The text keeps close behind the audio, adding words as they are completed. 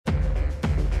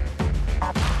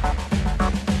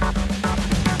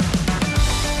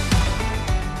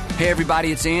Hey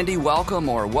everybody, it's Andy.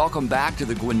 Welcome back to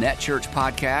the Gwinnett Church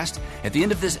Podcast. At the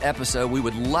end of this episode, we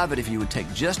would love it if you would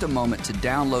take just a moment to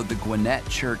download the Gwinnett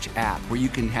Church app, where you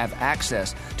can have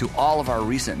access to all of our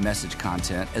recent message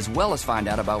content, as well as find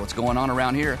out about what's going on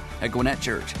around here at Gwinnett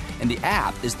Church. And the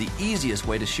app is the easiest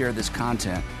way to share this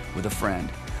content with a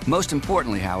friend. Most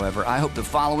importantly, however, I hope the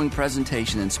following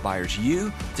presentation inspires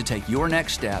you to take your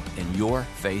next step in your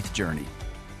faith journey.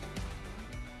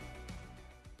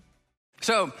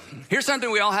 So here's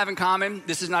something we all have in common.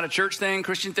 This is not a church thing,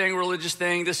 Christian thing, religious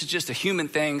thing. This is just a human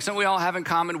thing. Something we all have in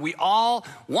common. We all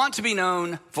want to be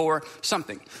known for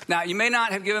something. Now, you may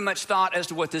not have given much thought as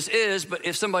to what this is, but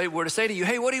if somebody were to say to you,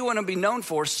 hey, what do you want to be known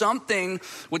for? Something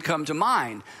would come to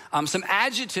mind. Some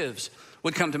adjectives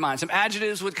would come to mind. Some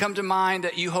adjectives would come to mind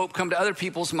that you hope come to other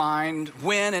people's mind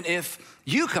when and if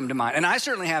you come to mind. And I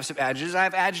certainly have some adjectives. I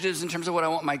have adjectives in terms of what I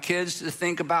want my kids to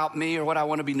think about me or what I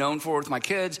want to be known for with my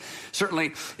kids.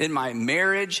 Certainly in my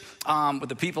marriage, with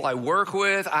the people I work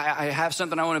with, I have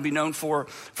something I want to be known for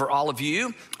all of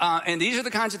you. And these are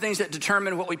the kinds of things that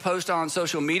determine what we post on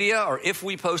social media, or if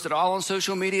we post at all on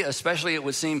social media, especially it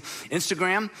would seem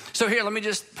Instagram. So here, let me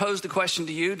just pose the question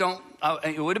to you.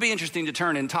 It would be interesting to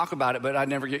turn and talk about it, but I'd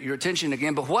never get your attention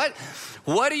again. But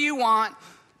what do you want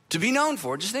to be known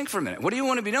for? Just think for a minute. What do you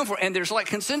want to be known for? And there's like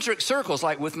concentric circles,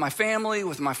 like with my family,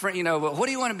 with my friend, but what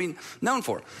do you want to be known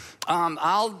for?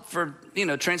 For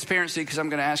transparency, because I'm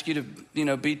going to ask you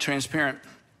to, be transparent.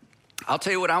 I'll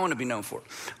tell you what I want to be known for.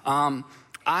 And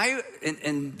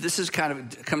this is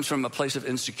comes from a place of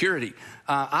insecurity.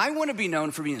 I want to be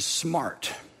known for being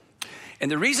smart. And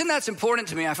the reason that's important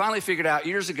to me, I finally figured out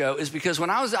years ago, is because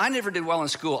when I never did well in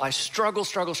school. I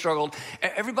struggled.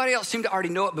 Everybody else seemed to already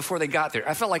know it before they got there.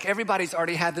 I felt like everybody's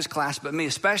already had this class but me,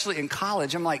 especially in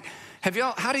college. I'm like,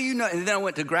 how do you know? And then I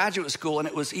went to graduate school, and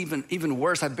it was even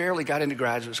worse. I barely got into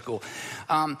graduate school.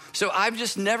 So I've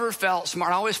just never felt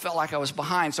smart. I always felt like I was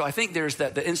behind. So I think there's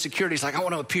the insecurities, like I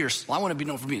want to be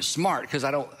known for being smart, because I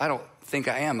don't think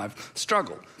I am. I've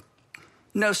struggled.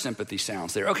 No sympathy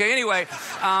sounds there. Okay, anyway.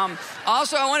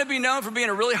 Also, I want to be known for being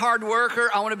a really hard worker.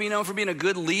 I want to be known for being a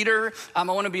good leader. I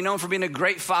want to be known for being a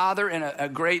great father and a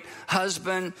great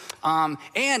husband. And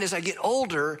as I get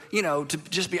older, to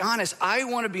just be honest, I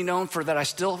want to be known for that I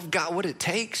still got what it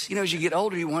takes. As you get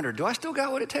older, you wonder, do I still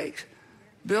got what it takes?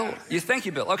 Bill, thank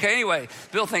you, Bill. Okay, anyway,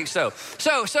 Bill thinks so.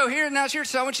 So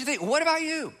I want you to think, what about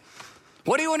you?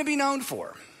 What do you want to be known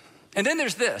for? And then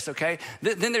there's this, okay?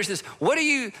 Then there's this. What do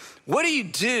you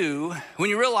do when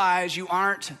you realize you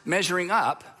aren't measuring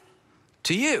up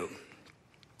to you?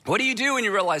 What do you do when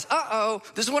you realize,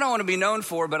 this is what I want to be known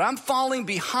for, but I'm falling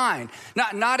behind?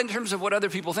 Not in terms of what other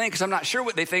people think, because I'm not sure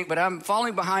what they think, but I'm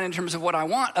falling behind in terms of what I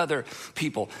want other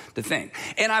people to think.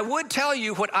 And I would tell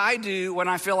you what I do when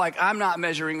I feel like I'm not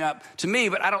measuring up to me,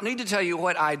 but I don't need to tell you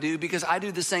what I do, because I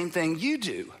do the same thing you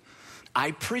do.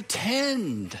 I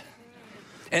pretend.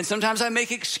 And sometimes I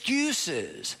make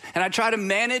excuses, and I try to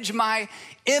manage my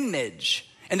image.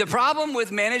 And the problem with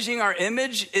managing our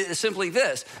image is simply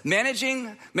this.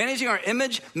 Managing our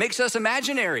image makes us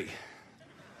imaginary.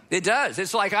 It does.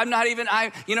 It's like I've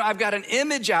got an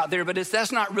image out there, but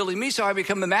that's not really me, so I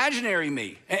become imaginary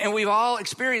me. And we've all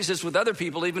experienced this with other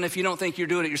people, even if you don't think you're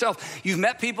doing it yourself. You've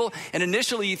met people, and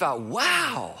initially you thought,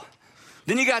 wow.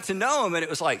 Then you got to know them, and it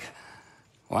was like,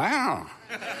 wow.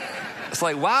 It's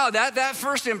like, wow, that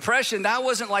first impression, that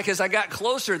wasn't like as I got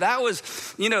closer, that was,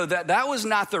 that was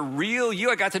not the real you.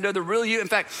 I got to know the real you. In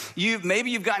fact,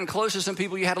 maybe you've gotten close to some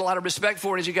people you had a lot of respect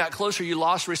for, and as you got closer, you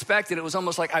lost respect, and it was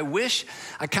almost like,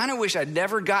 I kind of wish I'd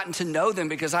never gotten to know them,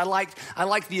 because I liked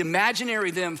the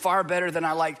imaginary them far better than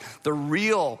I liked the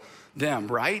real them,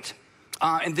 right?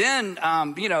 And then,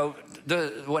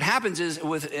 what happens is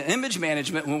with image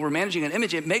management, when we're managing an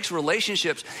image, it makes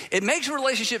relationships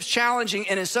challenging.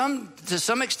 And to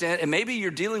some extent, and maybe you're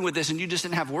dealing with this and you just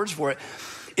didn't have words for it,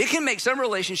 it can make some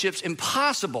relationships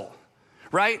impossible,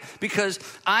 right? Because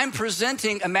I'm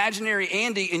presenting imaginary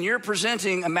Andy and you're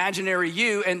presenting imaginary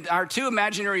you, and our two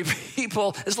imaginary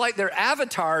people, it's like they're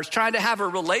avatars trying to have a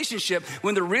relationship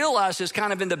when the real us is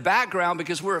kind of in the background,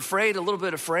 because we're a little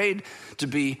bit afraid to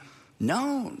be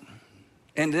known.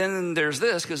 And then there's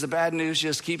this, because the bad news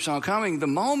just keeps on coming. The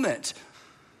moment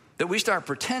that we start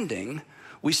pretending,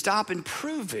 we stop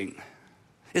improving.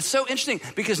 It's so interesting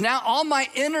because now all my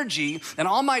energy and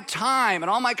all my time and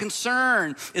all my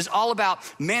concern is all about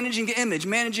managing the image,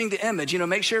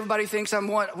 make sure everybody thinks I'm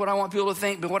what I want people to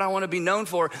think, but what I want to be known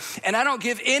for. And I don't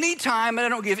give any time and I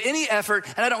don't give any effort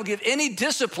and I don't give any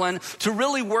discipline to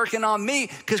really working on me.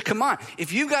 Because come on,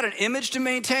 if you've got an image to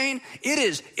maintain,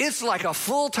 it's like a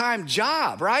full-time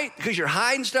job, right? Because you're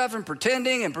hiding stuff and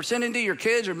pretending to your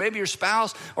kids or maybe your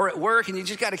spouse or at work, and you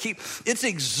just got to it's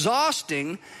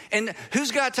exhausting. And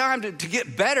who's got time to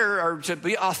get better or to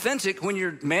be authentic when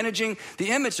you're managing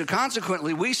the image? So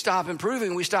consequently, we stop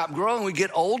improving, we stop growing, we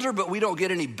get older, but we don't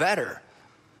get any better.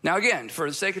 Now again, for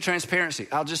the sake of transparency,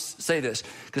 I'll just say this,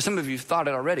 because some of you thought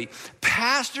it already.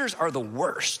 Pastors are the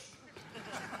worst.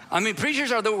 I mean,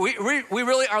 preachers are we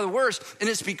really are the worst, and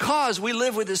it's because we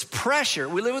live with this pressure.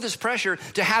 We live with this pressure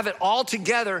to have it all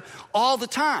together all the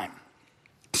time.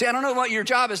 See, I don't know what your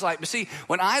job is like, but see,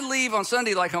 when I leave on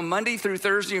Sunday, like on Monday through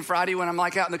Thursday and Friday, when I'm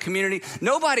like out in the community,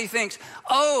 nobody thinks,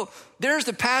 oh, there's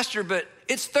the pastor, but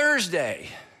it's Thursday.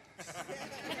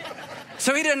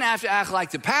 So he doesn't have to act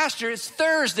like the pastor. It's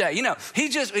Thursday.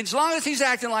 As long as he's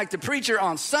acting like the preacher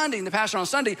on Sunday and the pastor on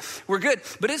Sunday, we're good.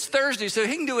 But it's Thursday, so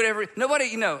he can do whatever.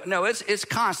 It's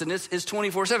constant. It's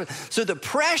 24/7. So the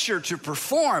pressure to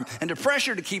perform and the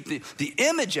pressure to keep the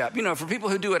image up, for people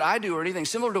who do what I do or anything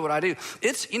similar to what I do,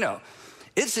 it's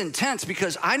intense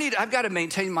because I've got to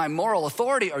maintain my moral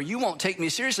authority or you won't take me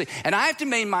seriously. And I have to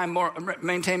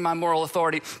maintain my moral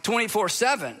authority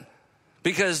 24/7.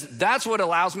 Because that's what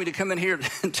allows me to come in here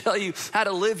and tell you how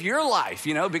to live your life,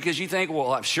 because you think,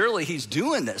 well, surely he's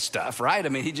doing this stuff, right? I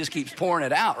mean, he just keeps pouring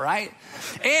it out, right?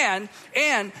 And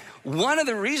one of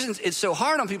the reasons it's so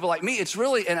hard on people like me, it's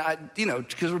really,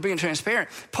 because we're being transparent,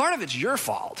 part of it's your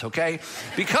fault, okay?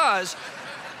 Because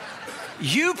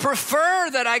you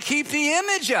prefer that I keep the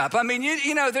image up. I mean,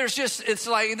 it's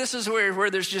like, this is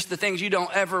where there's just the things you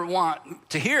don't ever want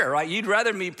to hear, right? You'd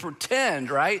rather me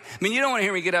pretend, right? I mean, you don't want to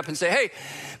hear me get up and say, hey,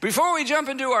 before we jump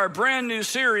into our brand new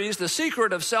series, The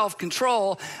Secret of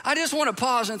Self-Control, I just want to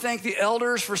pause and thank the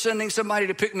elders for sending somebody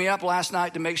to pick me up last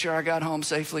night to make sure I got home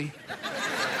safely.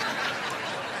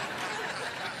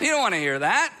 You don't want to hear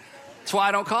that. That's why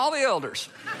I don't call the elders.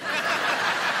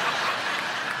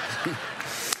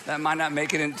 That might not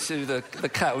make it into the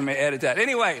cut. We may edit that.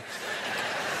 Anyway,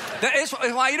 it's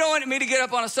why you don't want me to get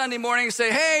up on a Sunday morning and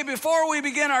say, hey, before we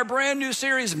begin our brand new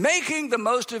series, Making the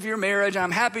Most of Your Marriage,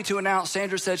 I'm happy to announce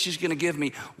Sandra said she's going to give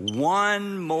me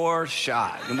one more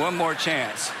shot and one more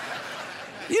chance.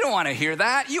 You don't want to hear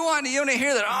that. You want to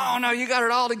hear that, oh, no, you got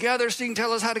it all together so you can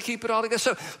tell us how to keep it all together.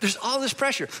 So there's all this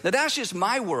pressure. Now, that's just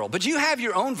my world. But you have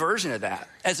your own version of that.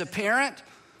 As a parent,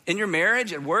 in your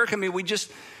marriage, at work, I mean, we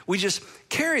just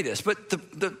carry this. But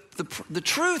the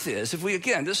truth is,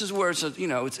 this is where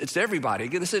it's everybody.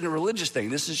 Again, this isn't a religious thing.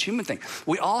 This is a human thing.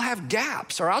 We all have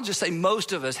gaps, or I'll just say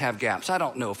most of us have gaps. I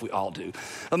don't know if we all do.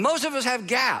 But most of us have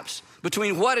gaps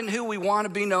between what and who we want to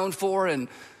be known for and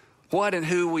what and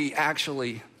who we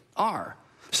actually are.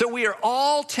 So we are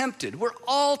all tempted. We're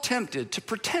all tempted to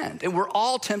pretend, and we're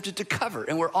all tempted to cover,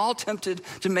 and we're all tempted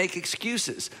to make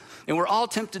excuses, and we're all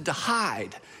tempted to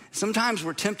hide. Sometimes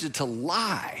we're tempted to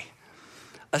lie,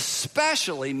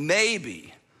 especially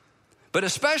maybe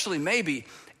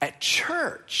at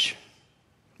church.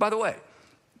 By the way,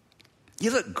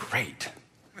 you look great.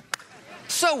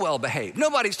 So well behaved.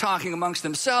 Nobody's talking amongst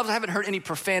themselves. I haven't heard any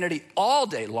profanity all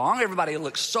day long. Everybody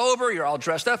looks sober. You're all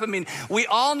dressed up. I mean, we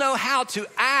all know how to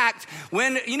act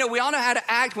when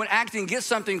acting gets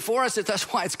something for us. That's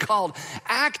why it's called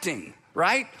acting,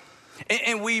 right?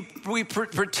 And we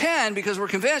pretend because we're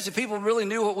convinced if people really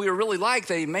knew what we were really like,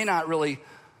 they may not really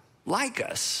like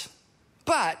us.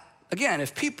 But again,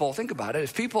 if people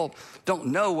don't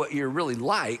know what you're really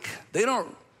like, they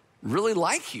don't really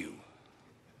like you.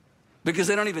 Because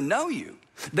they don't even know you.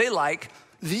 They like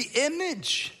the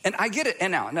image. And I get it.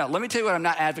 And now, let me tell you what I'm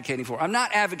not advocating for. I'm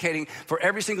not advocating for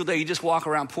every single day you just walk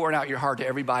around pouring out your heart to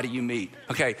everybody you meet.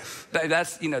 Okay,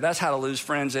 that's how to lose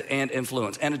friends and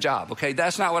influence and a job. Okay,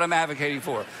 that's not what I'm advocating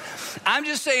for. I'm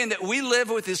just saying that we live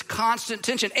with this constant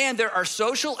tension, and there are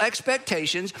social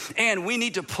expectations, and we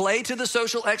need to play to the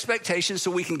social expectations so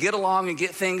we can get along and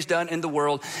get things done in the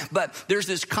world. But there's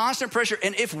this constant pressure,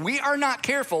 and if we are not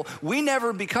careful, we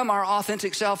never become our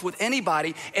authentic self with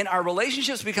anybody, and our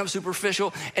relationships become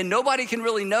superficial, and nobody can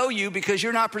really know you because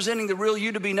you're not presenting the real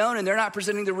you to be known, and they're not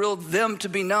presenting the real them to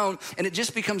be known, and it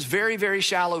just becomes very, very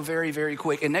shallow, very, very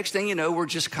quick. And next thing you know, we're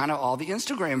just kind of all the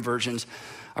Instagram versions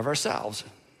of ourselves.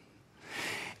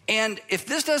 And if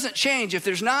this doesn't change, if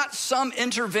there's not some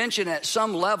intervention at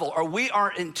some level, or we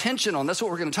aren't intentional, and that's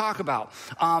what we're going to talk about,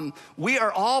 we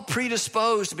are all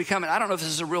predisposed to becoming, I don't know if this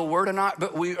is a real word or not,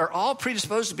 but we are all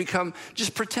predisposed to become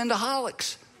just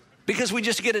pretendaholics. Because we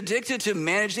just get addicted to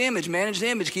manage the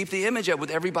image, keep the image up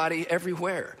with everybody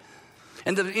everywhere.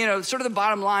 And sort of the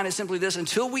bottom line is simply this: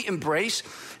 until we embrace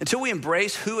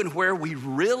who and where we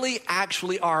really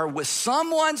actually are with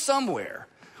someone somewhere,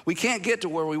 we can't get to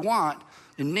where we want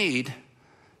and need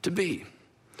to be.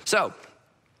 So,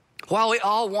 while we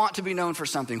all want to be known for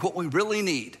something, what we really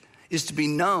need is to be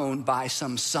known by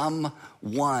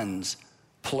someones,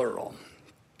 plural.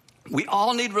 We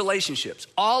all need relationships.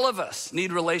 All of us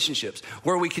need relationships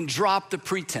where we can drop the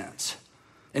pretense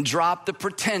and drop the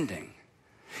pretending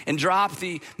and drop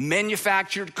the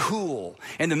manufactured cool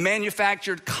and the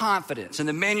manufactured confidence and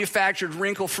the manufactured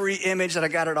wrinkle-free image that I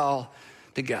got it all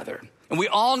together. And we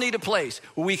all need a place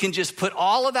where we can just put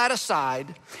all of that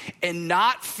aside and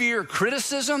not fear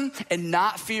criticism and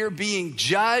not fear being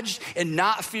judged and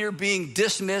not fear being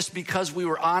dismissed because we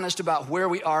were honest about where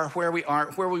we are, where we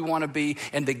aren't, where we want to be,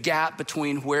 and the gap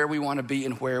between where we want to be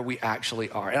and where we actually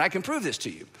are. And I can prove this to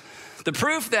you. The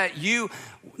proof that you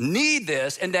need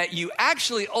this and that you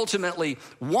actually ultimately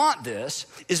want this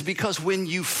is because when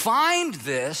you find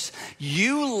this,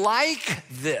 you like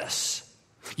this.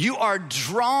 You are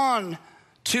drawn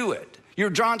to it. You're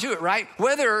drawn to it, right?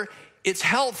 Whether it's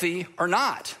healthy or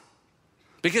not.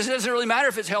 Because it doesn't really matter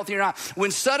if it's healthy or not.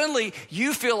 When suddenly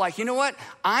you feel like, you know what?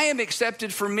 I am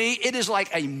accepted for me. It is like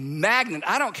a magnet.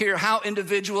 I don't care how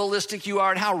individualistic you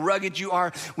are and how rugged you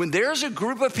are. When there's a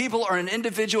group of people or an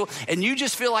individual and you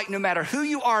just feel like no matter who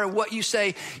you are and what you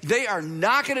say, they are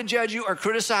not going to judge you or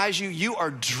criticize you. You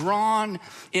are drawn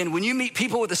in. When you meet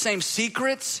people with the same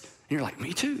secrets, and you're like,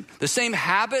 me too. The same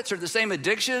habits or the same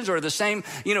addictions or the same,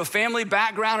 family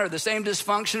background or the same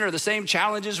dysfunction or the same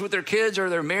challenges with their kids or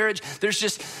their marriage. There's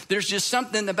just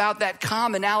something about that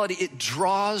commonality. It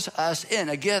draws us in.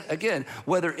 Again,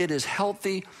 whether it is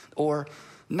healthy or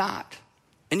not.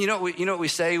 And you know what we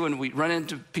say when we run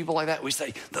into people like that? We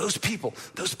say, those people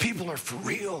are for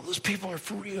real. Those people are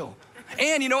for real.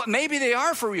 And you know what? Maybe they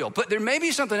are for real, but there may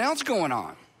be something else going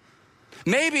on.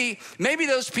 Maybe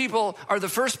those people are the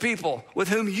first people with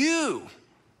whom you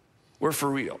were for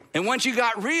real. And once you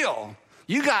got real,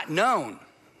 you got known.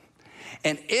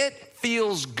 And it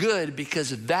feels good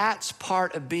because that's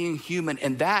part of being human.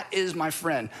 And that is, my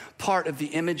friend, part of the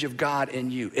image of God in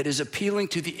you. It is appealing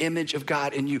to the image of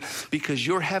God in you because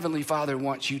your Heavenly Father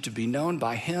wants you to be known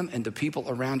by Him and the people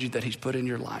around you that He's put in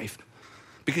your life.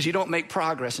 Because you don't make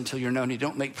progress until you're known. You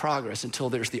don't make progress until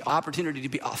there's the opportunity to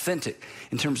be authentic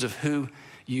in terms of who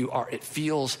you are. It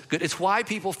feels good. It's why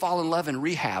people fall in love in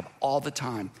rehab all the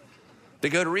time. They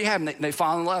go to rehab and they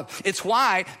fall in love. It's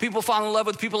why people fall in love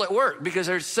with people at work, because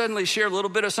they suddenly share a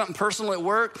little bit of something personal at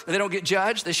work and they don't get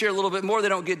judged. They share a little bit more, they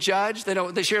don't get judged.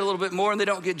 They share a little bit more and they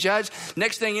don't get judged.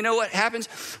 Next thing you know what happens?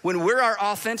 When we're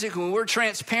authentic, when we're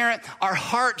transparent, our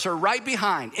hearts are right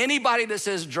behind. Anybody that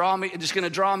says, just gonna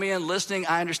draw me in, listening,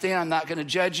 I understand, I'm not gonna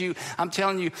judge you. I'm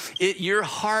telling you, your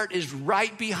heart is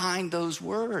right behind those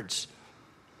words.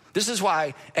 This is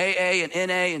why AA and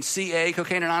NA and CA,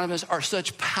 Cocaine Anonymous, are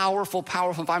such powerful,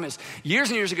 powerful environments. Years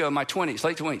and years ago in my 20s,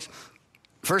 late 20s,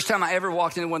 first time I ever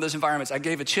walked into one of those environments, I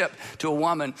gave a chip to a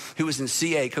woman who was in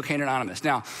CA, Cocaine Anonymous.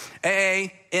 Now, AA,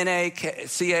 NA,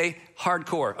 CA,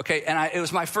 hardcore, okay? And it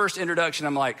was my first introduction.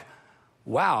 I'm like,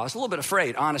 wow, I was a little bit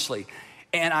afraid, honestly.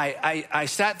 And I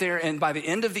sat there, and by the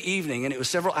end of the evening, and it was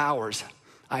several hours,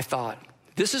 I thought,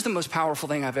 this is the most powerful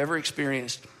thing I've ever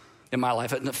experienced in my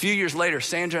life. And a few years later,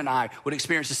 Sandra and I would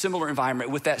experience a similar environment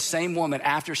with that same woman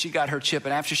after she got her chip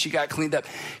and after she got cleaned up.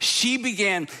 She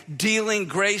began dealing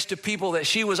grace to people that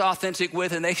she was authentic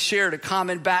with, and they shared a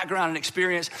common background and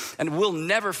experience. And we'll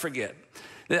never forget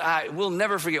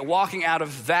walking out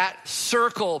of that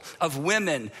circle of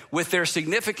women with their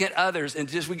significant others,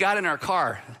 and we got in our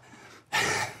car.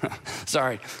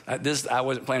 Sorry, I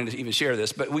wasn't planning to even share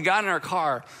this, but we got in our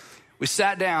car, we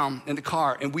sat down in the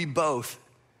car, and we both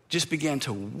just began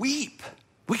to weep.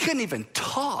 We couldn't even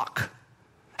talk.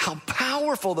 How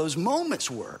powerful those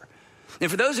moments were. And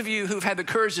for those of you who've had the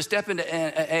courage to step into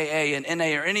AA and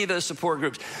NA or any of those support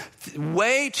groups,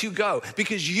 way to go,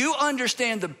 because you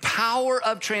understand the power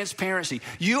of transparency.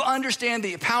 You understand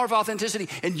the power of authenticity.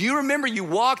 And you remember you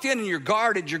walked in and you're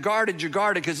guarded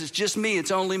because it's just me.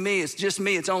 It's only me. It's just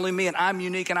me. It's only me. And I'm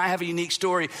unique and I have a unique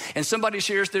story. And somebody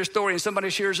shares their story and somebody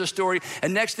shares a story.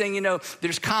 And next thing you know,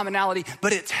 there's commonality,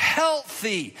 but it's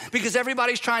healthy because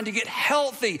everybody's trying to get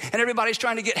healthy and everybody's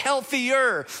trying to get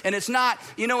healthier. And it's not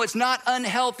not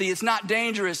unhealthy. It's not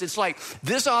dangerous. It's like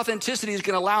this authenticity is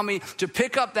going to allow me to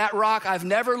pick up that rock I've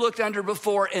never looked under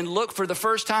before and look for the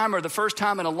first time or the first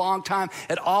time in a long time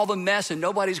at all the mess, and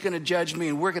nobody's going to judge me,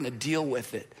 and we're going to deal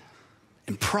with it.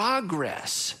 And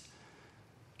progress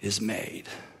is made,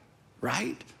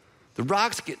 right? The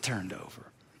rocks get turned over.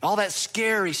 All that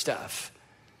scary stuff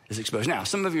is exposed. Now,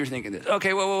 some of you are thinking this.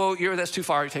 Okay, whoa, that's too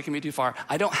far. You're taking me too far.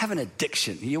 I don't have an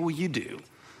addiction. Well, you do.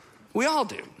 We all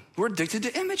do. We're addicted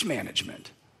to image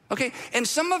management. Okay, and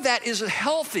some of that is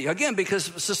healthy, again, because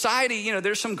society,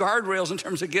 there's some guardrails in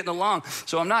terms of getting along,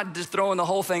 so I'm not just throwing the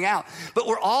whole thing out. But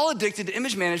we're all addicted to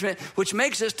image management, which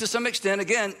makes us, to some extent,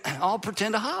 again, all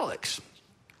pretendaholics.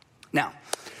 Now,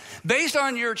 based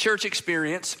on your church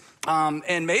experience,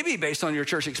 and maybe based on your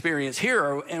church experience here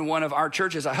or in one of our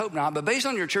churches, I hope not, but based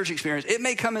on your church experience, it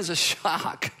may come as a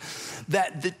shock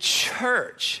that the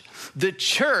church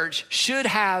should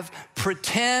have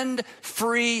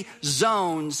pretend-free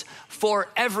zones for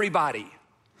everybody.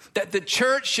 That the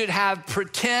church should have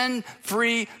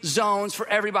pretend-free zones for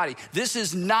everybody. This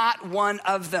is not one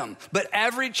of them, but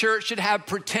every church should have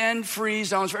pretend-free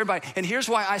zones for everybody. And here's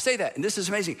why I say that, and this is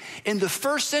amazing. In the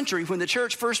first century, when the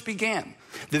church first began,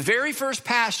 the very first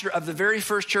pastor of the very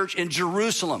first church in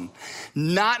Jerusalem,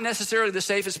 not necessarily the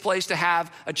safest place to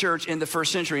have a church in the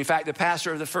first century. In fact, the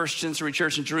pastor of the first century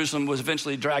church in Jerusalem was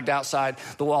eventually dragged outside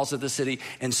the walls of the city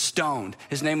and stoned.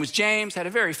 His name was James, had a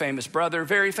very famous brother,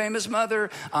 very famous mother,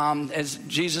 as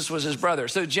Jesus was his brother.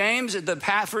 So James, the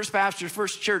first pastor,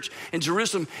 first church in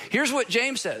Jerusalem, here's what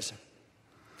James says.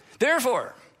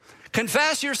 Therefore,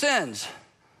 confess your sins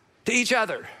to each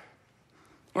other.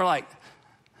 We're like,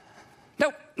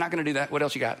 nope, not gonna do that. What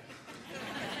else you got?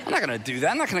 I'm not gonna do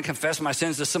that. I'm not gonna confess my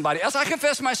sins to somebody else. I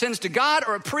confess my sins to God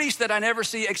or a priest that I never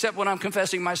see except when I'm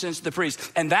confessing my sins to the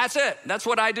priest. And that's it. That's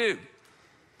what I do.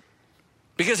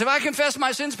 Because if I confess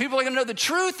my sins, people are gonna know the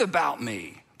truth about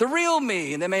me. The real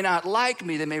me, and they may not like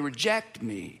me, they may reject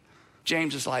me.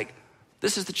 James is like,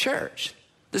 this is the church.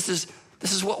 This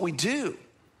is what we do.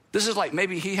 This is like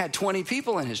maybe he had 20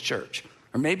 people in his church,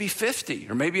 or maybe 50,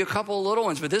 or maybe a couple of little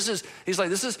ones. But this is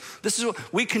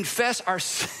what we confess our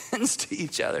sins to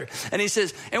each other. And he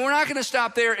says, and we're not gonna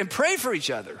stop there and pray for each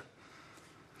other,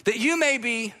 that you may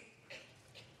be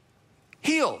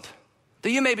healed,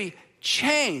 that you may be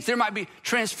changed. There might be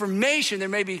transformation. There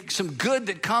may be some good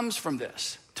that comes from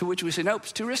this. To which we say, nope,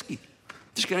 it's too risky.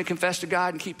 Just gonna confess to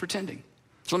God and keep pretending.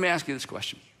 So let me ask you this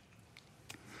question.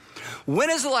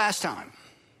 When is the last time?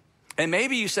 And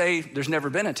maybe you say there's never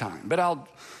been a time, but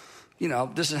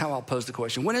this is how I'll pose the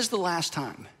question. When is the last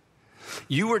time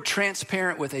you were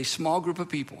transparent with a small group of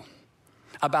people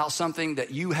about something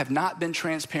that you have not been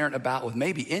transparent about with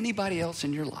maybe anybody else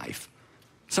in your life?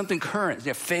 Something current,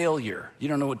 a failure you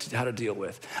don't know how to deal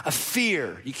with, a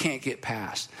fear you can't get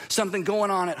past, something going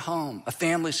on at home, a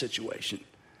family situation.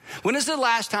 When is the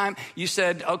last time you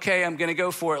said, okay, I'm gonna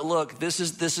go for it. Look, this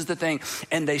is the thing.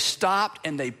 And they stopped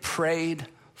and they prayed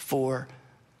for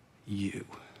you.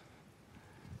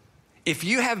 If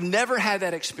you have never had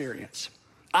that experience,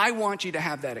 I want you to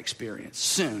have that experience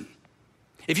soon.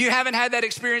 If you haven't had that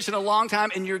experience in a long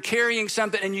time and you're carrying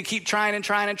something and you keep trying and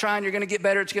trying and trying, you're gonna get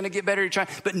better, it's gonna get better, you're trying.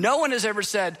 But no one has ever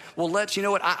said, well, you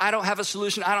know what, I don't have a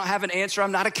solution, I don't have an answer,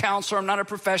 I'm not a counselor, I'm not a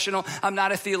professional, I'm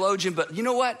not a theologian, but you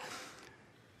know what?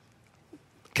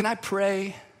 Can I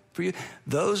pray for you?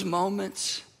 Those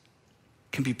moments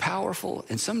can be powerful,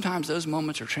 and sometimes those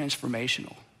moments are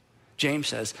transformational. James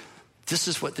says, this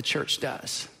is what the church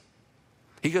does.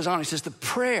 He goes on, he says, the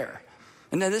prayer.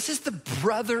 And then this is the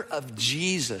brother of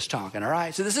Jesus talking, all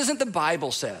right? So this isn't the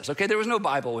Bible says, okay? There was no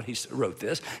Bible when he wrote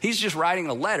this. He's just writing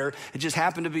a letter. It just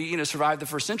happened to be, survive the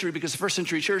first century because the first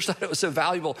century church thought it was so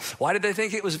valuable. Why did they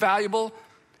think it was valuable?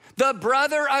 The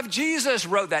brother of Jesus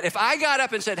wrote that. If I got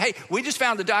up and said, hey, we just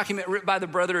found the document written by the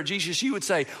brother of Jesus, you would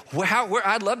say, wow,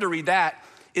 I'd love to read that.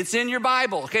 It's in your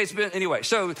Bible. Okay, anyway.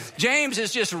 So James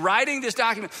is just writing this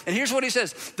document. And here's what he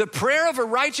says. The prayer of a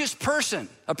righteous person,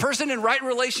 a person in right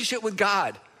relationship with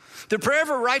God, the prayer of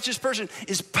a righteous person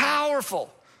is powerful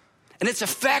and it's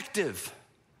effective.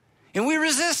 And we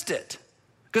resist it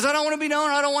because I don't want to be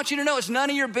known. I don't want you to know. It's none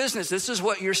of your business. This is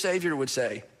what your Savior would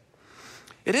say.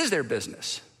 It is their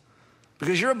business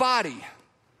because you're a body.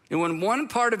 And when one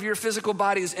part of your physical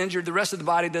body is injured, the rest of the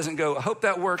body doesn't go, I hope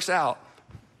that works out.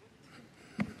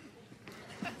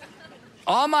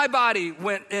 All my body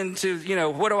went into,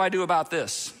 what do I do about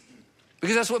this?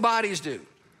 Because that's what bodies do.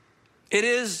 It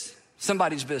is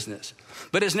somebody's business.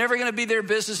 But it's never gonna be their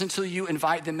business until you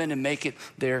invite them in and make it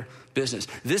their business.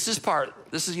 This is,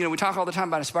 we talk all the time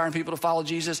about inspiring people to follow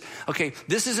Jesus. Okay,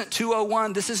 this isn't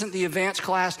 201, this isn't the advanced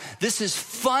class. This is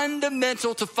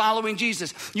fundamental to following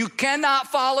Jesus. You cannot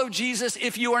follow Jesus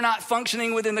if you are not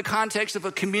functioning within the context of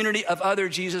a community of other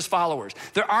Jesus followers.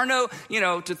 There are no,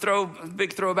 to throw a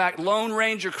big throwback, Lone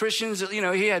Ranger Christians.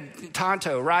 He had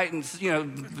Tonto, right? And,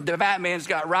 the Batman's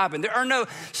got Robin. There are no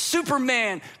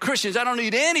Superman Christians. I don't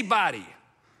need anybody.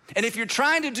 And if you're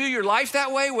trying to do your life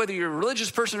that way, whether you're a religious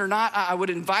person or not, I would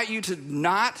invite you to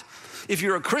not. If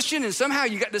you're a Christian and somehow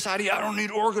you got this idea, I don't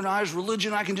need organized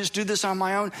religion, I can just do this on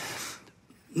my own.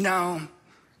 No,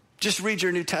 just read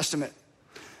your New Testament.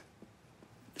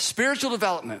 Spiritual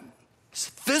development,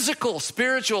 physical,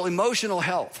 spiritual, emotional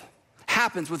health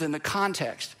happens within the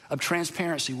context of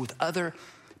transparency with other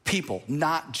people,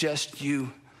 not just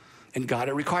you and God.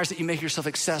 It requires that you make yourself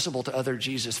accessible to other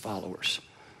Jesus followers.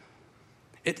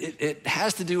 It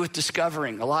has to do with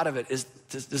discovering. A lot of it is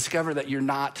to discover that you're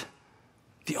not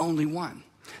the only one.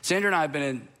 Sandra and I have been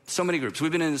in so many groups.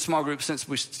 We've been in a small group since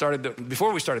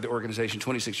before we started the organization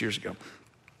 26 years ago.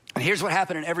 And here's what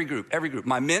happened in every group.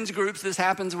 My men's groups this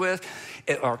happens with,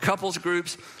 our couples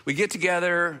groups. We get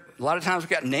together. A lot of times we've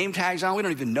got name tags on. We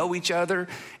don't even know each other.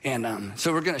 And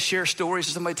so we're going to share stories.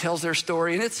 So somebody tells their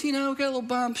story. And it's, got little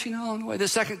bumps, along the way. The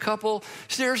second couple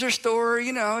shares their story.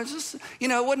 It's just, it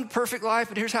wasn't a perfect life,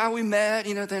 but here's how we met.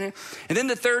 And then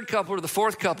the third couple or the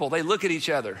fourth couple, they look at each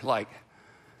other like,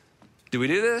 do we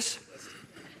do this?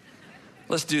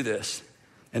 Let's do this.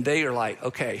 And they are like,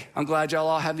 okay, I'm glad y'all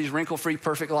all have these wrinkle-free,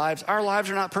 perfect lives. Our lives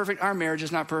are not perfect. Our marriage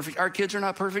is not perfect. Our kids are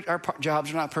not perfect. Our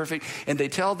jobs are not perfect. And they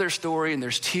tell their story, and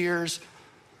there's tears.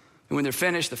 And when they're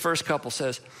finished, the first couple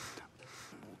says,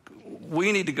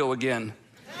 we need to go again.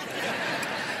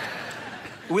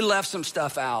 We left some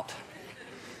stuff out.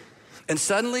 And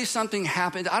suddenly something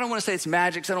happened. I don't want to say it's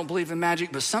magic, because I don't believe in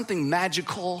magic, but something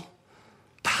magical,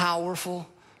 powerful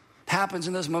happens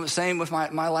in those moments. Same with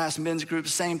my last men's group,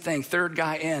 same thing. Third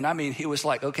guy in. He was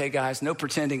like, okay, guys, no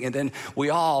pretending. And then we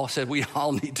all said, we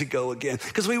all need to go again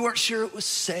because we weren't sure it was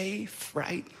safe,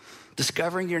 right?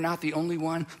 Discovering you're not the only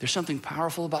one. There's something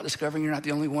powerful about discovering you're not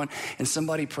the only one and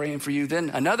somebody praying for you. Then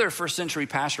another first century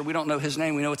pastor, we don't know his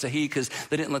name. We know it's a he because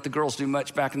they didn't let the girls do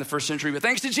much back in the first century. But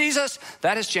thanks to Jesus,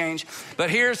 that has changed. But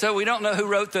so we don't know who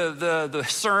wrote the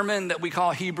sermon that we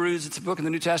call Hebrews. It's a book in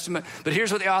the New Testament. But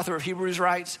here's what the author of Hebrews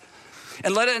writes.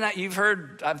 And you've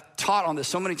heard, I've taught on this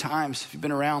so many times if you've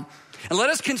been around. And let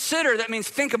us consider, that means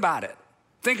think about it.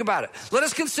 Think about it. Let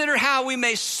us consider how we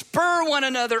may spur one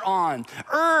another on,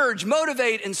 urge,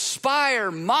 motivate, inspire,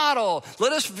 model.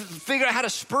 Let us figure out how to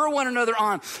spur one another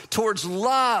on towards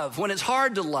love when it's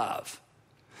hard to love.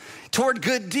 Toward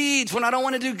good deeds when I don't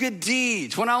want to do good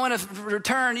deeds, when I want to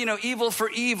return, evil for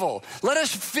evil. Let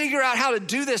us figure out how to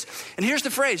do this. And here's the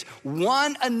phrase,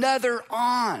 one another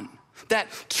on. That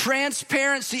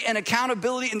transparency and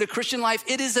accountability in the Christian life,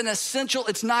 it is an essential,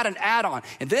 it's not an add-on.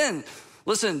 And then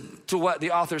listen to what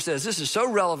the author says. This is so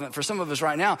relevant for some of us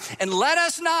right now. And let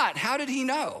us not, how did he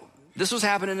know? This was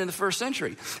happening in the first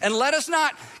century. And let us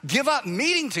not give up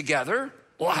meeting together.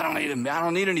 Well, I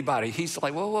don't need anybody. He's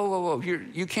like, whoa.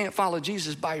 You can't follow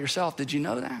Jesus by yourself. Did you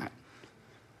know that?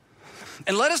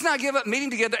 And let us not give up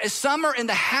meeting together as some are in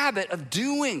the habit of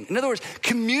doing. In other words,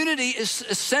 community is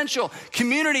essential.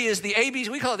 Community is the ABC,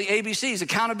 we call it the ABCs,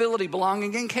 accountability,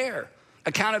 belonging, and care.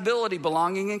 Accountability,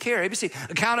 belonging, and care. ABC,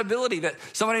 accountability, that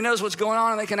somebody knows what's going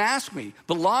on and they can ask me.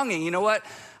 Belonging, you know what?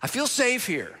 I feel safe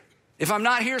here. If I'm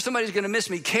not here, somebody's gonna miss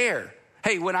me. Care.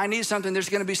 Hey, when I need something, there's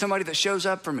gonna be somebody that shows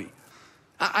up for me.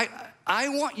 I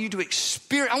want you to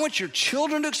experience, I want your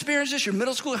children to experience this, your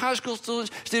middle school, high school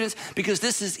students, because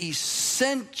this is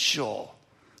essential.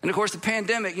 And of course, the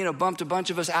pandemic, bumped a bunch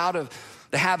of us out of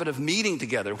the habit of meeting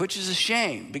together, which is a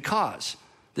shame because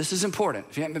this is important.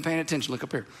 If you haven't been paying attention, look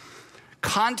up here.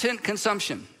 Content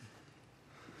consumption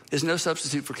is no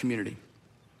substitute for community.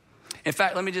 In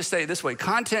fact, let me just say it this way.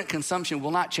 Content consumption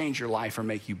will not change your life or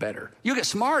make you better. You'll get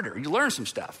smarter. You learn some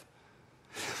stuff.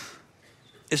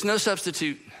 It's no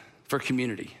substitute for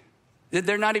community.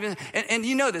 They're not even, and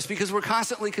you know this because we're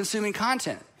constantly consuming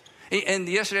content. And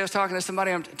yesterday I was talking to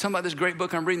somebody, I'm talking about this great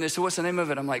book I'm reading. They said, what's the name of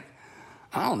it? I'm like,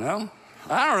 I don't know.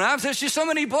 I don't know. There's just so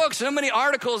many books, so many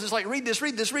articles. It's like, read this,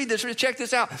 check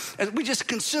this out. And we just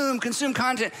consume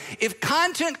content. If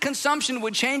content consumption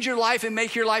would change your life and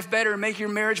make your life better and make your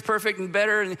marriage perfect and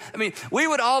better, we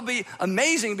would all be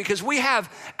amazing because we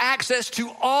have access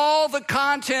to all the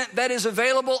content that is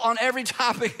available on every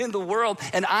topic in the world.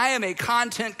 And I am a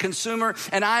content consumer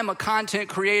and I am a content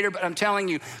creator, but I'm telling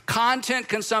you, content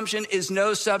consumption is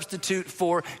no substitute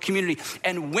for community.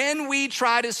 And when we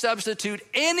try to substitute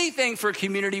anything for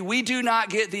community, we do not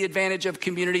get the advantage of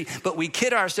community, but we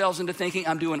kid ourselves into thinking,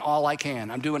 I'm doing all I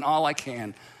can.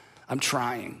 I'm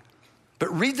trying.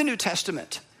 But read the New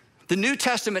Testament. The New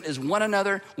Testament is one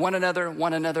another.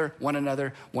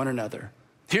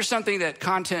 Here's something that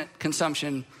content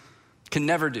consumption can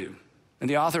never do. And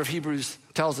the author of Hebrews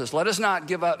tells us, let us not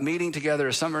give up meeting together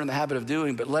as some are in the habit of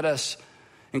doing, but let us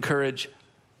encourage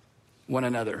one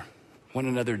another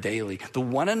daily. The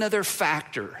one another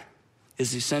factor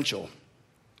is essential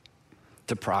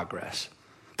to progress.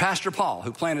 Pastor Paul,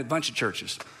 who planted a bunch of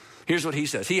churches, here's what he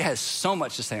says. He has so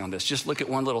much to say on this. Just look at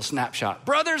one little snapshot.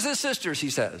 Brothers and sisters, he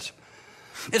says,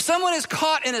 if someone is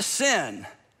caught in a sin,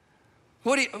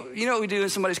 you know what we do when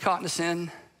somebody's caught in a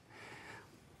sin?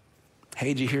 Hey,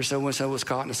 did you hear so-and-so was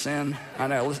caught in a sin? I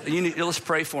know, let's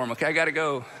pray for him, okay? I gotta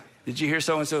go. Did you hear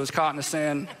so-and-so was caught in a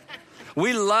sin?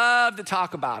 We love to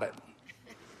talk about it.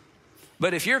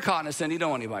 But if you're caught in a sin, you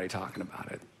don't want anybody talking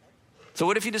about it. So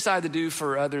what if you decide to do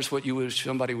for others what you wish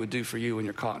somebody would do for you when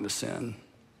you're caught in a sin?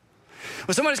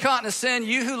 When somebody's caught in a sin,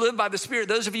 you who live by the Spirit,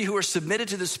 those of you who are submitted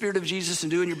to the Spirit of Jesus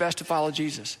and doing your best to follow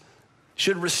Jesus,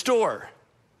 should restore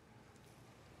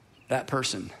that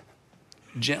person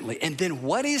gently. And then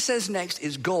what he says next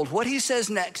is gold. What he says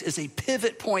next is a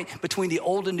pivot point between the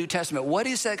Old and New Testament. What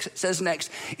he says next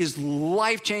is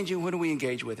life-changing when we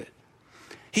engage with it.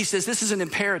 He says this is an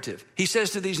imperative. He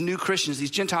says to these new Christians,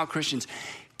 these Gentile Christians,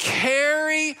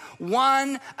 carry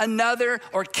one another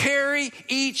or carry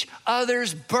each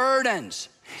other's burdens.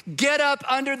 Get up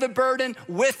under the burden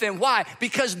with them. Why?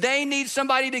 Because they need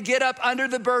somebody to get up under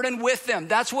the burden with them.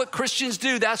 That's what Christians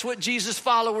do. That's what Jesus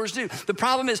followers do. The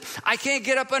problem is I can't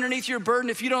get up underneath your burden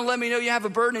if you don't let me know you have a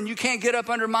burden, and you can't get up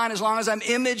under mine as long as I'm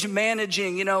image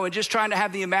managing, and just trying to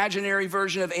have the imaginary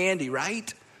version of Andy,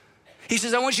 right? He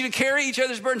says, I want you to carry each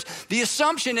other's burdens. The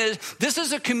assumption is this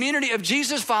is a community of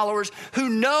Jesus followers who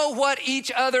know what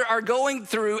each other are going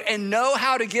through and know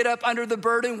how to get up under the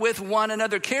burden with one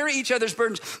another. Carry each other's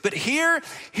burdens. But here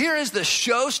is the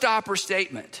showstopper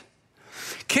statement.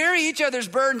 Carry each other's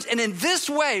burdens. And in this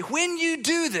way, when you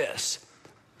do this,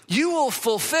 you will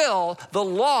fulfill the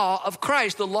law of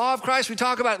Christ. The law of Christ, we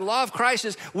talk about the law of Christ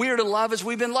is we are to love as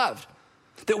we've been loved.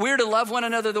 That we're to love one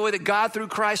another the way that God through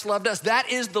Christ loved us.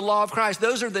 That is the law of Christ.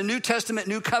 Those are the New Testament,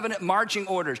 New Covenant marching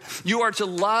orders. You are to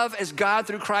love as God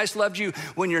through Christ loved you.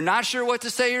 When you're not sure what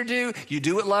to say or do, you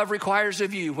do what love requires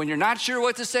of you. When you're not sure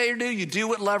what to say or do, you do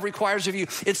what love requires of you.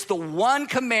 It's the one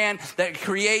command that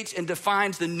creates and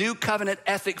defines the New Covenant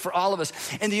ethic for all of us.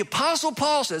 And the Apostle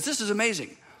Paul says, this is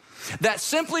amazing, that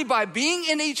simply by being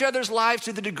in each other's lives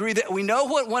to the degree that we know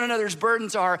what one another's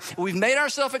burdens are, we've made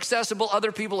ourselves accessible,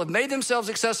 other people have made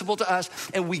themselves accessible to us,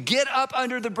 and we get up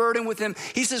under the burden with them.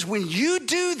 He says, when you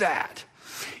do that,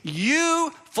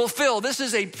 you fulfill. This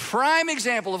is a prime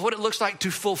example of what it looks like to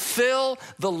fulfill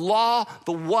the law,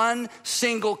 the one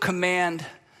single command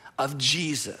of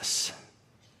Jesus.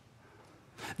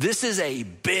 This is a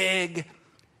big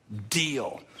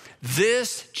deal.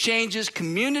 This changes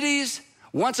communities.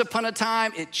 Once upon a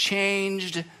time, it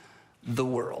changed the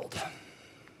world.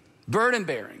 Burden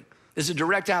bearing is a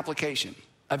direct application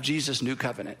of Jesus' new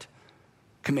covenant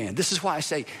command. This is why I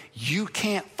say you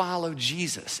can't follow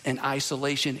Jesus in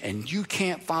isolation, and you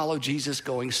can't follow Jesus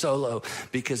going solo,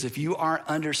 because if you aren't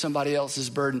under somebody else's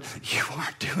burden, you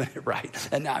aren't doing it right,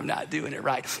 and I'm not doing it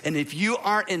right. And if you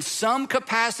aren't in some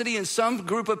capacity, in some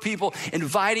group of people,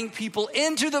 inviting people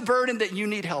into the burden that you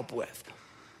need help with,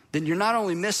 then you're not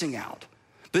only missing out,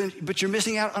 but you're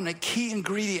missing out on a key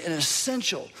ingredient and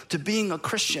essential to being a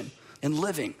Christian and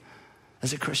living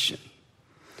as a Christian.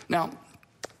 Now,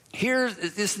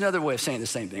 this is another way of saying the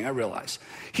same thing, I realize.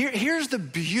 Here's the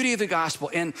beauty of the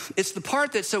gospel, and it's the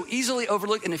part that's so easily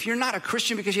overlooked. And if you're not a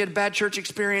Christian because you had a bad church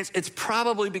experience, it's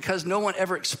probably because no one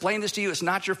ever explained this to you. It's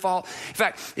not your fault. In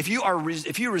fact, if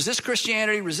you resist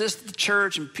Christianity, resist the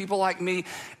church and people like me,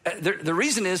 the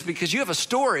reason is because you have a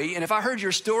story. And if I heard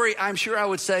your story, I'm sure I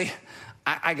would say,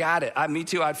 I got it. Me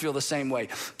too. I'd feel the same way.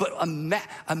 But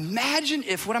imagine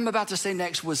if what I'm about to say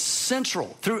next was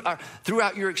central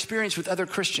throughout your experience with other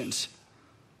Christians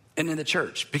and in the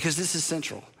church, because this is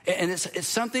central. And it's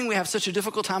something we have such a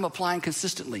difficult time applying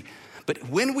consistently. But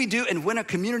when we do, and when a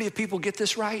community of people get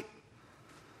this right,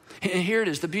 And here it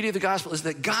is. The beauty of the gospel is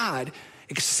that God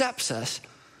accepts us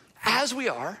as we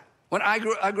are. When I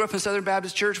grew up in Southern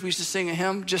Baptist Church, we used to sing a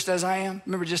hymn, Just As I Am.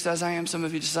 Remember Just As I Am? Some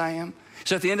of you, Just As I Am.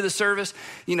 So at the end of the service,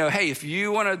 hey, if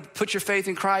you want to put your faith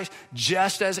in Christ,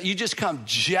 you just come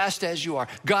just as you are.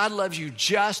 God loves you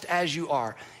just as you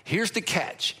are. Here's the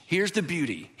catch. Here's the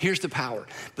beauty. Here's the power.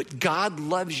 But God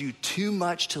loves you too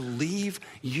much to leave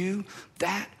you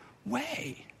that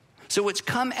way. So it's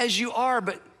come as you are,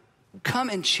 but come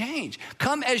and change.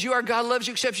 Come as you are. God loves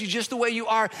you, accepts you just the way you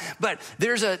are. But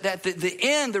the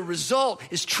end, the result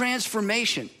is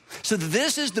transformation. So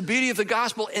this is the beauty of the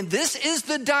gospel, and this is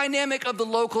the dynamic of the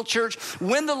local church.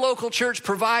 When the local church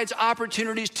provides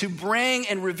opportunities to bring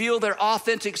and reveal their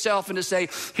authentic self and to say,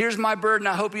 here's my burden,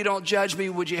 I hope you don't judge me.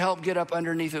 Would you help get up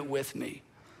underneath it with me?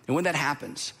 And when that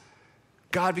happens,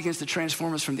 God begins to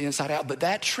transform us from the inside out. But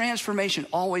that transformation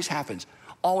always happens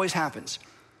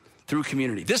through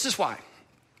community. This is why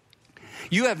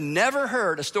you have never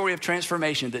heard a story of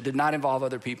transformation that did not involve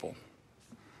other people.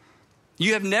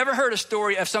 You have never heard a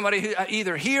story of somebody who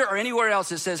either here or anywhere else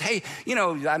that says, hey,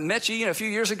 I met you, a few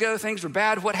years ago, things were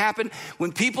bad, what happened?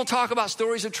 When people talk about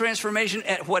stories of transformation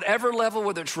at whatever level,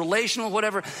 whether it's relational,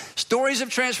 whatever, stories of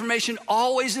transformation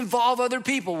always involve other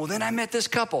people. Well, then I met this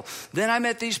couple, then I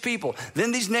met these people,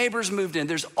 then these neighbors moved in.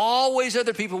 There's always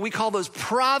other people. We call those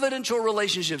providential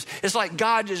relationships. It's like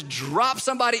God just dropped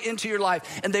somebody into your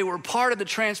life and they were part of the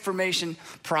transformation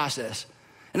process.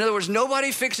 In other words,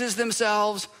 nobody fixes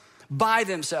themselves by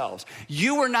themselves.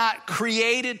 You were not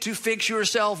created to fix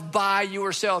yourself by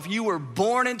yourself. You were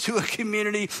born into a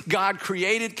community. God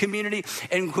created community.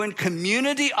 And when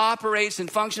community operates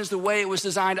and functions the way it was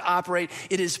designed to operate,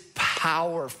 it is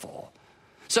powerful.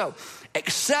 So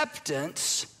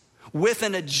acceptance with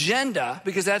an agenda,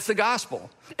 because that's the gospel.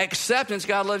 Acceptance,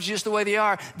 God loves you just the way they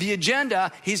are. The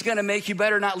agenda, he's going to make you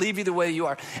better, not leave you the way you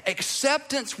are.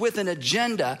 Acceptance with an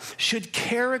agenda should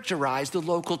characterize the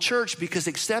local church, because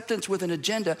acceptance with an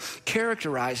agenda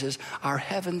characterizes our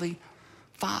heavenly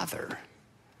Father.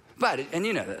 But, and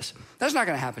you know this, that's not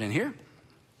going to happen in here.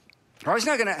 Or it's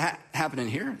not going to happen in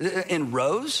here. In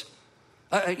rows,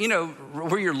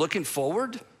 where you're looking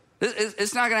forward.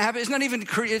 It's not going to happen.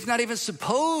 It's not even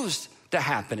supposed to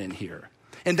happen in here.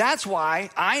 And that's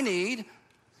why I need,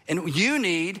 and you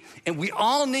need, and we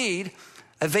all need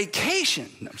a vacation.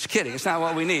 No, I'm just kidding. It's not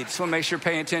what we need. Just want to make sure you're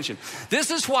paying attention.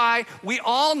 This is why we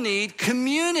all need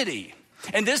community.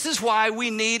 And this is why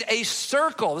we need a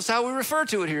circle. This is how we refer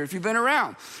to it here, if you've been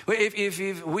around.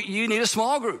 You need a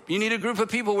small group. You need a group of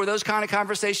people where those kind of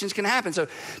conversations can happen. So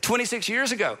 26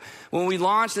 years ago, when we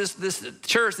launched this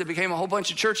church that became a whole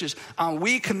bunch of churches,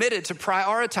 we committed to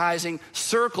prioritizing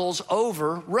circles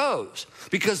over rows.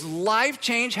 Because life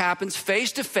change happens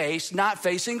face to face, not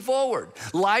facing forward.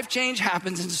 Life change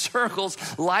happens in circles.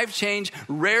 Life change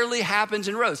rarely happens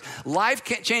in rows. Life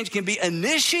change can be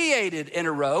initiated in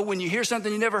a row when you hear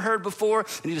something you never heard before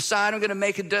and you decide I'm going to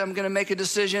make a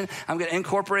decision. I'm going to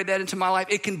incorporate that into my life.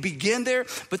 It can begin there,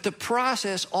 but the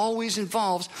process always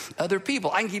involves other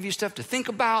people. I can give you stuff to think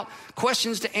about,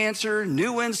 questions to answer,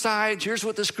 new insights. Here's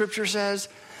what the scripture says.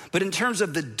 But in terms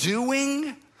of the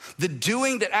doing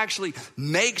that actually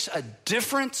makes a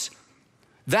difference,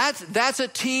 that's a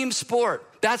team sport.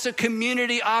 That's a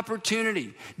community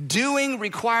opportunity. Doing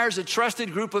requires a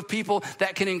trusted group of people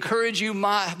that can encourage you,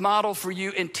 model for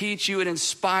you, and teach you and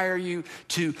inspire you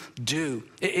to do.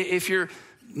 If you're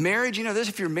married, you know this.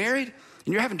 If you're married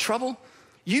and you're having trouble,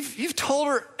 you've told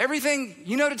her everything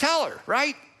you know to tell her,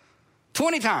 right?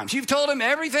 20 times. You've told him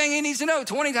everything he needs to know.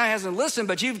 20 times he hasn't listened,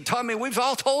 but we've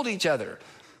all told each other.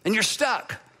 And you're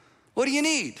stuck. What do you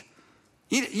need?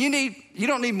 You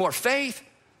don't need more faith.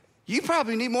 You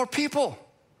probably need more people.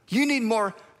 You need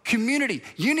more community.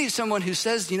 You need someone who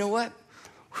says, you know what?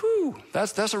 Whew,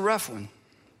 that's a rough one.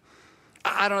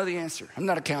 I don't know the answer. I'm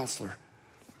not a counselor.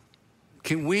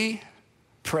 Can we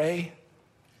pray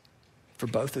for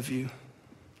both of you?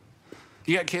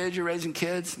 You got kids, you're raising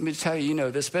kids. Let me tell you, you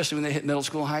know this, especially when they hit middle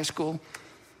school, high school.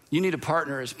 You need a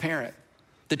partner as a parent.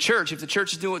 The church, if the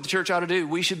church is doing what the church ought to do,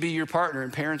 we should be your partner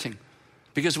in parenting.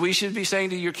 Because we should be saying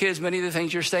to your kids many of the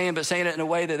things you're saying, but saying it in a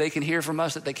way that they can hear from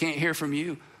us that they can't hear from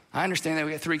you. I understand that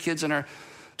we got 3 kids in our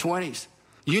 20s.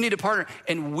 You need a partner.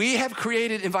 And we have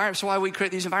created environments. That's why we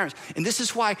create these environments. And this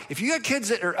is why, if you got kids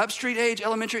that are upstreet age,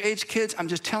 elementary age kids, I'm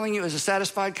just telling you as a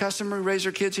satisfied customer who raised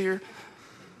their kids here,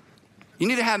 you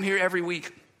need to have them here every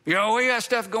week. We got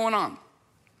stuff going on.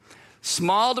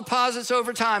 Small deposits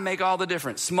over time make all the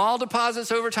difference. Small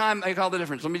deposits over time make all the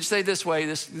difference. Let me just say this way.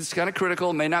 This is kind of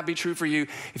critical. It may not be true for you.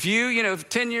 If if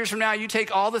 10 years from now, you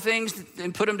take all the things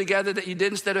and put them together that you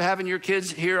did instead of having your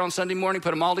kids here on Sunday morning, put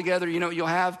them all together, you know what you'll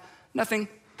have? Nothing.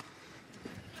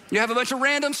 You have a bunch of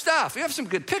random stuff. You have some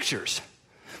good pictures.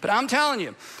 But I'm telling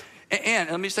you, and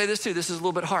let me say this too, this is a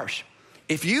little bit harsh.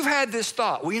 If you've had this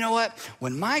thought, well, you know what?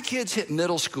 When my kids hit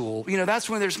middle school, that's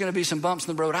when there's going to be some bumps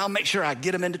in the road. I'll make sure I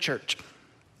get them into church.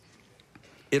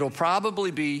 It'll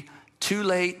probably be too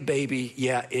late, baby.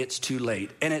 Yeah, it's too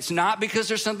late. And it's not because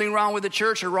there's something wrong with the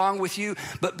church or wrong with you,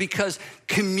 but because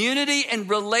community and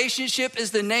relationship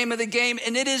is the name of the game.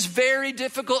 And it is very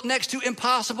difficult, next to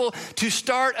impossible, to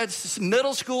start a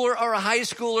middle schooler or a high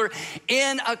schooler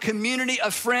in a community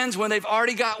of friends when they've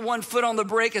already got one foot on the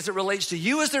brake as it relates to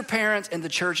you as their parents and the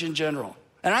church in general.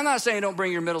 And I'm not saying don't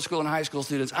bring your middle school and high school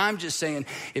students. I'm just saying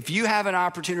if you have an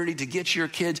opportunity to get your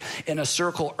kids in a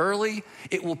circle early,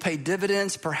 it will pay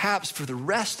dividends perhaps for the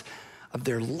rest of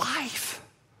their life.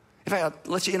 In fact,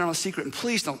 I'll let you in on a secret, and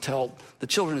please don't tell the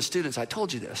children and students I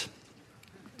told you this.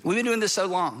 We've been doing this so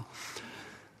long.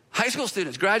 High school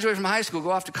students graduate from high school,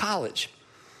 go off to college,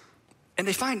 and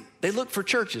they look for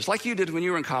churches like you did when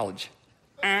you were in college.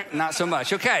 Not so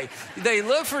much. Okay. They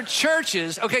look for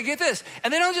churches. Okay, get this.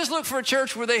 And they don't just look for a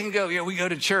church where they can go, we go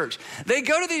to church. They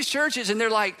go to these churches and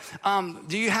they're like, how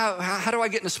do I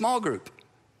get in a small group?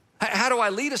 How do I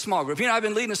lead a small group? I've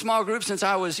been leading a small group since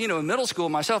I was, in middle school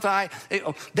myself.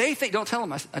 They think, don't tell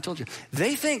them, I told you.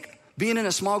 They think being in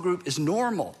a small group is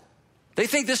normal. They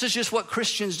think this is just what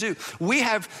Christians do.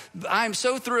 I'm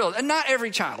so thrilled, and not every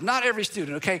child, not every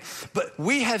student, okay? But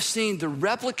we have seen the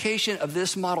replication of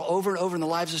this model over and over in the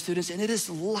lives of students, and it is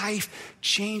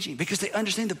life-changing because they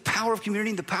understand the power of community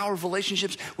and the power of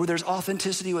relationships where there's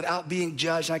authenticity without being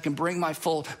judged, and I can bring my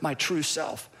true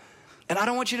self. And I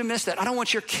don't want you to miss that. I don't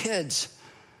want your kids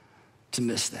to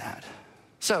miss that.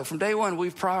 So from day one,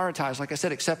 we've prioritized, like I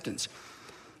said, acceptance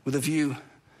with a view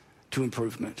to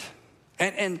improvement.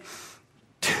 And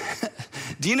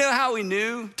do you know how we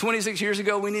knew 26 years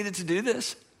ago we needed to do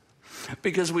this?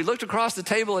 Because we looked across the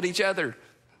table at each other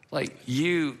like,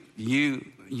 you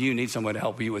need someone to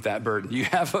help you with that burden. You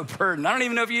have a burden. I don't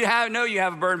even know if you know you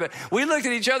have a burden, but we looked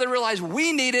at each other and realized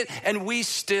we need it, and we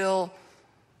still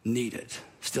need it.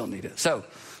 Still need it. So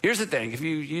here's the thing. If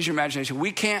you use your imagination,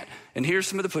 we can't, and here's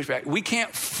some of the pushback, we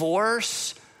can't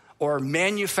force or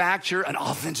manufacture an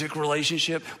authentic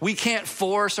relationship. We can't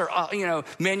force or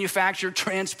manufacture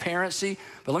transparency.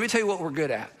 But let me tell you what we're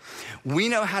good at. We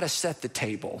know how to set the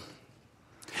table.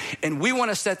 And we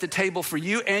want to set the table for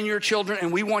you and your children,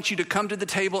 and we want you to come to the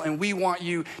table, and we want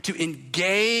you to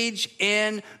engage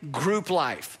in group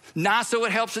life. Not so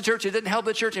it helps the church. It didn't help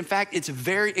the church. In fact, it's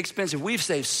very expensive. We've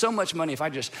saved so much money if I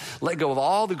just let go of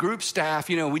all the group staff.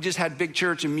 We just had big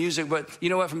church and music, but you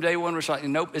know what? From day one, we're like,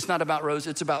 nope, it's not about rows.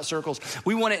 It's about circles.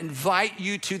 We want to invite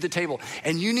you to the table,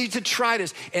 and you need to try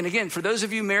this. And again, for those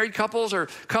of you married couples or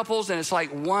couples, and it's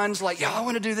like one's like, I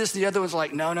want to do this. The other one's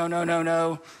like,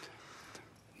 no.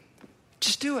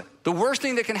 Just do it. The worst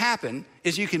thing that can happen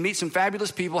is you can meet some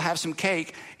fabulous people, have some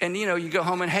cake, and you go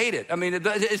home and hate it. I mean,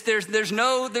 there's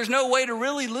no way to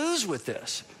really lose with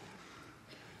this.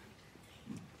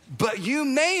 But you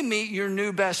may meet your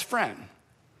new best friend.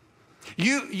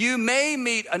 You may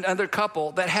meet another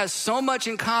couple that has so much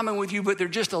in common with you, but they're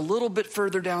just a little bit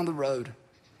further down the road,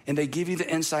 and they give you the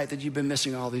insight that you've been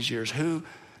missing all these years. Who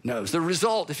knows? The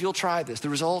result, if you'll try this, the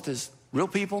result is real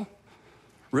people,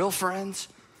 real friends,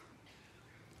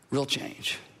 real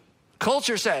change.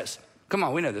 Culture says, come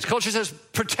on, we know this. Culture says,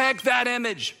 protect that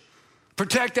image.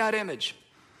 Protect that image.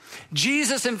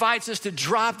 Jesus invites us to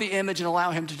drop the image and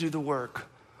allow him to do the work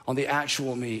on the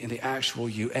actual me and the actual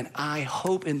you. And I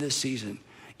hope in this season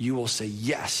you will say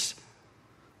yes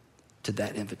to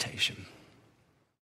that invitation.